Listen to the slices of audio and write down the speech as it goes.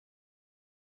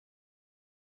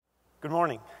Good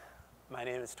morning. My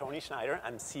name is Toni Schneider.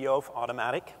 I'm CEO of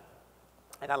Automattic,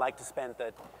 and I'd like to spend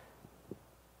the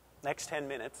next 10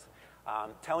 minutes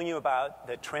telling you about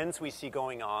the trends we see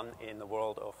going on in the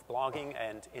world of blogging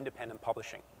and independent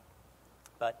publishing.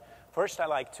 But first, I'd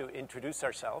like to introduce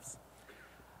ourselves.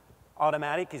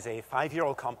 Automattic is a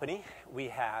 5-year-old company. We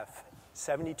have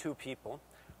 72 people.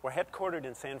 We're headquartered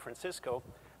in San Francisco,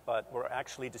 but we're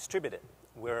actually distributed.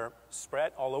 We're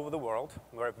spread all over the world.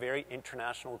 We're a very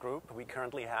international group. We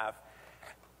currently have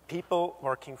people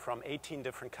working from 18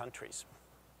 different countries.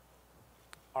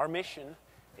 Our mission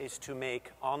is to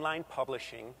make online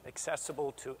publishing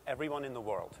accessible to everyone in the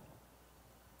world.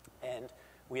 And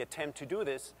we attempt to do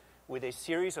this with a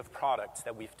series of products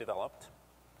that we've developed.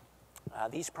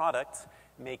 These products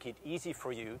make it easy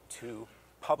for you to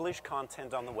publish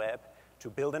content on the web, to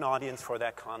build an audience for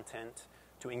that content,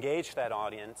 to engage that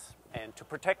audience, and to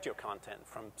protect your content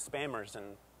from spammers and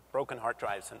broken hard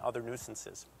drives and other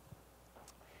nuisances.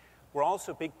 We're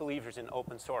also big believers in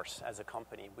open source as a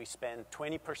company. We spend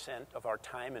 20% of our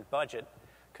time and budget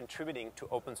contributing to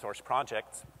open source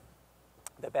projects,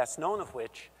 the best known of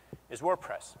which is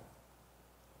WordPress.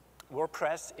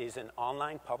 WordPress is an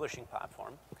online publishing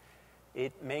platform.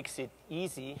 It makes it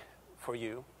easy for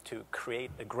you to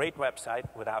create a great website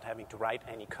without having to write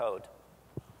any code.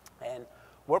 And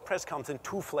WordPress comes in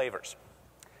 2 flavors.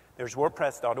 There's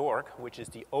WordPress.org, which is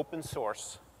the open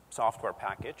source software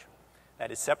package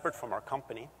that is separate from our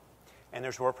company. And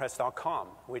there's WordPress.com,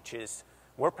 which is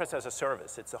WordPress as a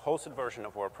service. It's a hosted version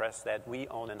of WordPress that we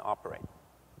own and operate.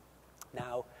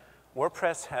 Now,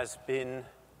 WordPress has been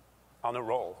on a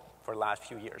roll for the last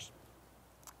few years.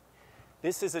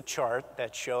 This is a chart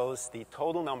that shows the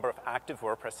total number of active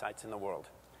WordPress sites in the world.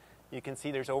 You can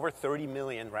see there's over 30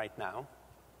 million right now.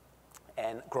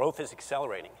 And growth is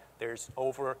accelerating. There's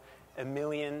over 1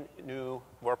 million new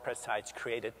WordPress sites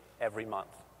created every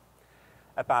month.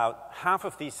 About half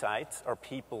of these sites are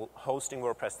people hosting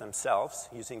WordPress themselves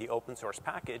using the open source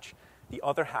package. The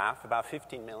other half, about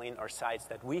 15 million, are sites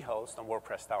that we host on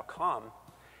WordPress.com.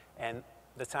 And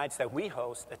the sites that we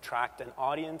host attract an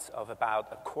audience of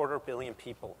about 250 million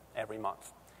people every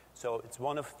month. So it's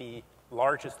one of the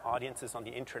largest audiences on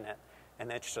the internet,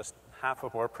 and that's just half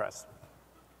of WordPress.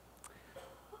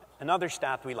 Another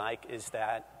stat we like is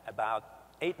that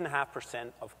about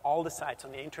 8.5% of all the sites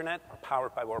on the internet are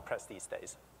powered by WordPress these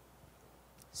days.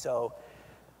 So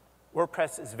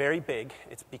WordPress is very big.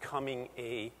 It's becoming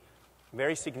a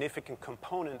very significant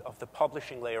component of the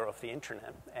publishing layer of the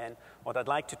internet. And what I'd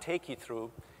like to take you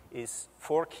through is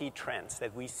 4 key trends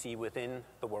that we see within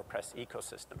the WordPress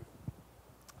ecosystem.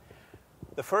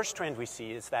 The first trend we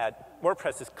see is that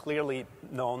WordPress is clearly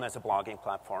known as a blogging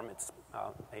platform. It's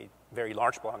a very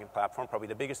large blogging platform, probably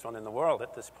the biggest one in the world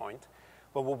at this point.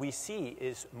 But what we see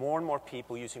is more and more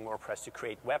people using WordPress to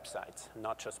create websites,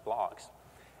 not just blogs.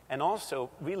 And also,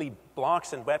 really,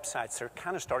 blogs and websites are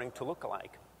kind of starting to look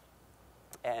alike.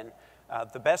 And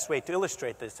the best way to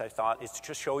illustrate this, I thought, is to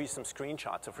just show you some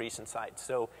screenshots of recent sites.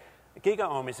 So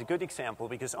GigaOM is a good example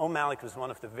because O'Malley was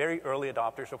one of the very early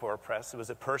adopters of WordPress. It was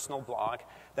a personal blog.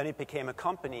 Then it became a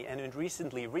company, and it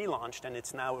recently relaunched, and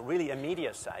it's now really a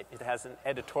media site. It has an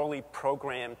editorially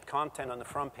programmed content on the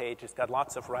front page. It's got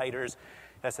lots of writers.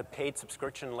 It has a paid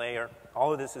subscription layer.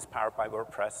 All of this is powered by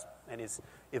WordPress and is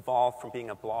evolved from being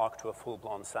a blog to a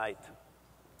full-blown site.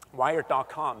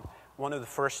 Wired.com, one of the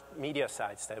first media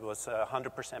sites that was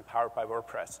 100% powered by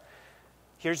WordPress.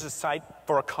 Here's a site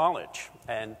for a college,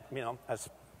 and it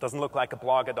doesn't look like a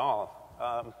blog at all.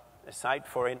 A site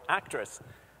for an actress,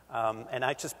 and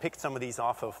I just picked some of these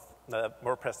off of the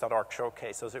WordPress.org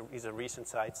showcase. These are recent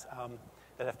sites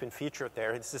that have been featured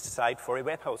there. This is a site for a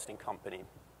web hosting company,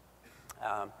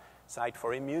 site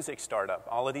for a music startup.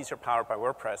 All of these are powered by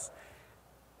WordPress,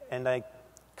 and I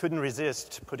couldn't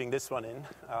resist putting this one in.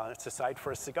 It's a site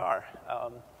for a cigar.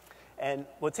 And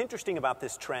what's interesting about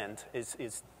this trend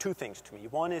is 2 things to me.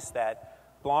 One is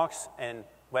that blogs and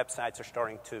websites are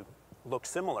starting to look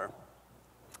similar,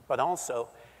 but also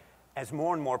as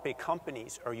more and more big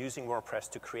companies are using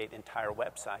WordPress to create entire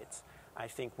websites, I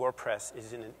think WordPress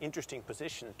is in an interesting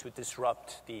position to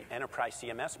disrupt the enterprise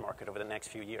CMS market over the next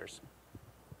few years.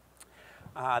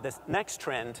 This next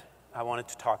trend I wanted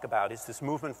to talk about is this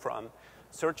movement from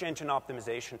search engine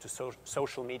optimization to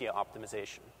social media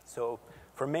optimization. So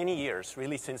for many years,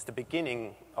 really since the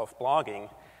beginning of blogging,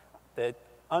 the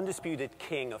undisputed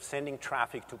king of sending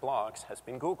traffic to blogs has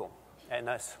been Google. And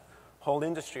this whole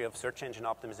industry of search engine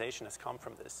optimization has come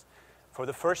from this. For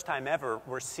the first time ever,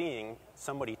 we're seeing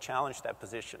somebody challenge that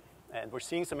position. And we're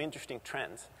seeing some interesting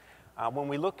trends. When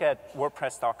we look at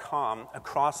WordPress.com,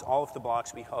 across all of the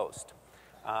blogs we host,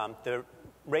 the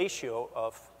ratio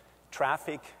of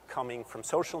traffic coming from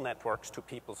social networks to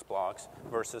people's blogs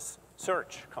versus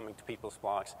search coming to people's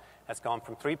blogs has gone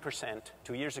from 3%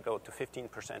 2 years ago to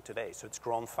 15% today. So it's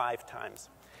grown 5 times.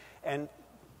 And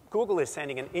Google is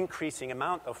sending an increasing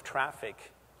amount of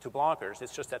traffic to bloggers.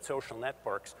 It's just that social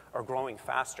networks are growing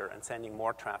faster and sending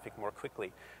more traffic more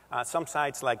quickly. Some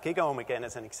sites like GigaOM, again,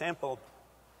 as an example,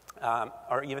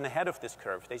 are even ahead of this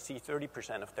curve. They see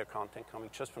 30% of their content coming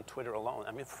just from Twitter alone,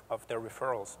 I mean, of their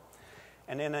referrals.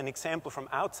 And then an example from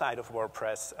outside of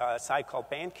WordPress, a site called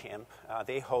Bandcamp.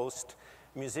 They host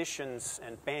musicians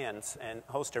and bands and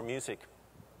host their music.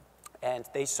 And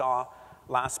they saw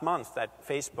last month that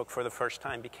Facebook, for the first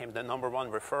time, became the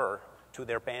 #1 referrer to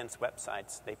their band's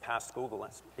websites. They passed Google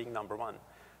as being #1.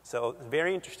 So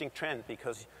very interesting trend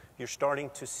because you're starting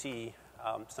to see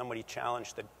somebody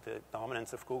challenge the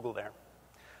dominance of Google there.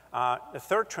 The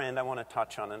third trend I want to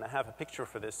touch on, and I have a picture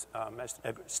for this,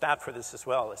 a stat for this as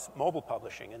well, is mobile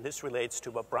publishing. And this relates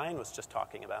to what Brian was just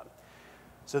talking about.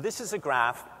 So this is a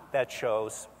graph that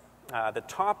shows the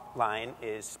top line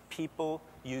is people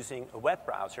using a web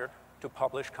browser to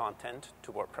publish content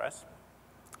to WordPress.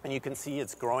 And you can see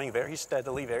it's growing very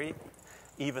steadily, very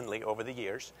evenly over the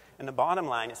years. And the bottom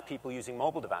line is people using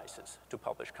mobile devices to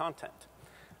publish content.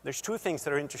 There's 2 things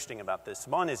that are interesting about this.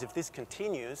 One is if this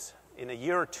continues, in a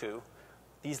year or 2,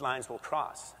 these lines will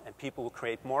cross, and people will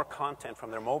create more content from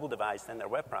their mobile device than their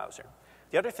web browser.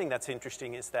 The other thing that's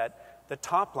interesting is that the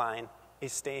top line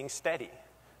is staying steady.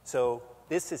 So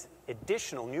this is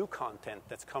additional new content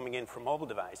that's coming in from mobile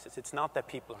devices. It's not that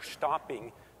people are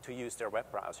stopping to use their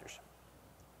web browsers.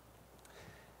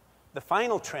 The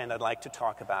final trend I'd like to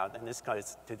talk about, and this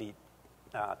goes to the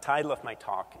title of my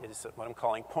talk, is what I'm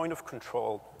calling point of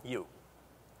control U.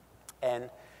 And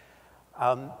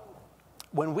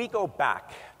when we go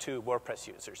back to WordPress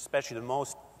users, especially the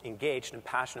most engaged and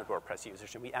passionate WordPress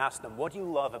users, and we ask them, what do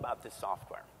you love about this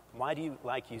software? Why do you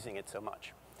like using it so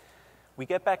much? We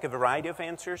get back a variety of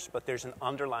answers, but there's an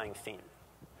underlying theme.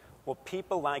 What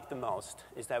people like the most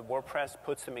is that WordPress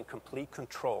puts them in complete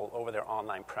control over their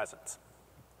online presence.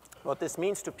 What this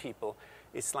means to people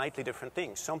is slightly different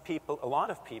things. Some people, a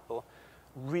lot of people,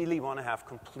 really want to have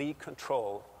complete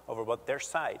control over what their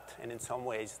site, and in some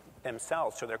ways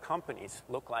themselves or their companies,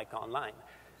 look like online.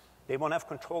 They want to have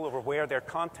control over where their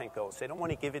content goes. They don't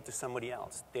want to give it to somebody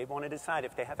else. They want to decide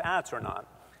if they have ads or not.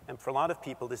 And for a lot of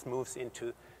people, this moves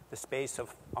into the space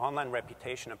of online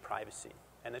reputation and privacy.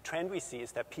 And the trend we see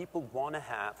is that people want to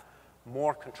have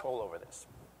more control over this.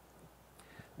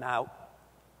 Now,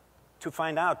 to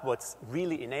find out what's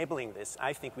really enabling this,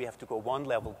 I think we have to go one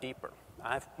level deeper.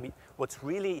 What's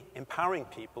really empowering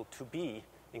people to be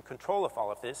in control of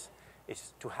all of this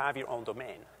is to have your own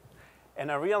domain.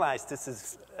 And I realize this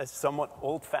is a somewhat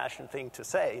old-fashioned thing to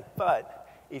say, but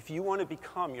if you want to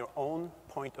become your own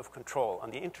point of control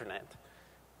on the internet,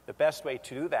 the best way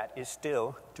to do that is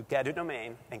still to get a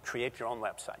domain and create your own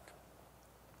website.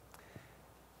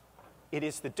 It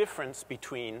is the difference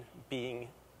between being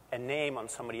a name on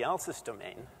somebody else's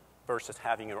domain versus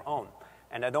having your own.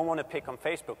 And I don't want to pick on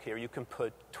Facebook here. You can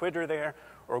put Twitter there,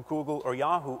 or Google, or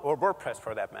Yahoo, or WordPress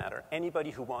for that matter.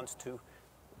 Anybody who wants to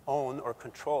own or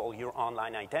control your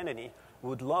online identity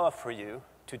would love for you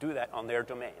to do that on their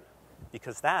domain,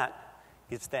 because that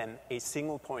gives them a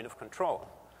single point of control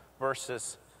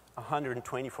versus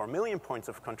 124 million points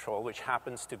of control, which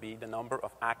happens to be the number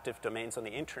of active domains on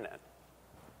the internet.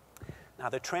 Now,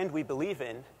 the trend we believe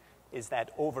in is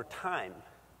that over time,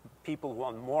 people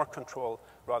want more control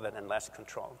rather than less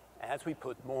control. As we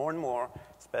put more and more,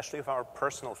 especially of our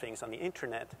personal things on the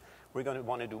internet, we're going to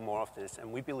want to do more of this.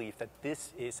 And we believe that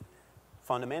this is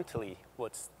fundamentally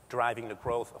what's driving the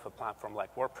growth of a platform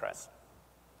like WordPress.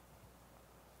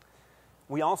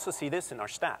 We also see this in our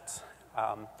stats.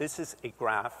 This is a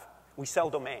graph. We sell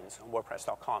domains on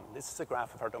WordPress.com. This is a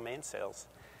graph of our domain sales.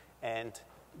 And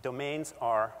domains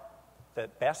are the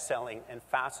best-selling and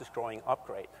fastest-growing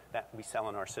upgrade that we sell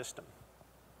in our system.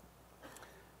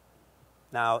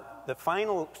 Now, the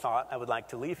final thought I would like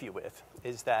to leave you with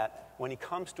is that when it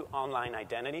comes to online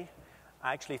identity,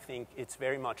 I actually think it's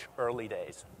very much early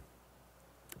days.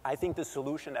 I think the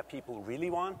solution that people really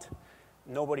want,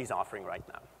 nobody's offering right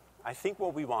now. I think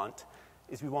what we want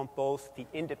is we want both the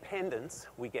independence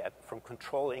we get from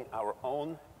controlling our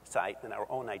own site and our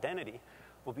own identity,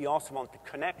 but we also want the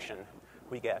connection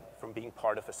we get from being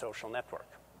part of a social network.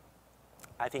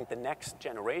 I think the next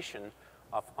generation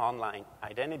of online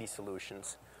identity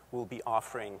solutions will be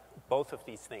offering both of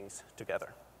these things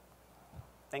together.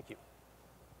 Thank you.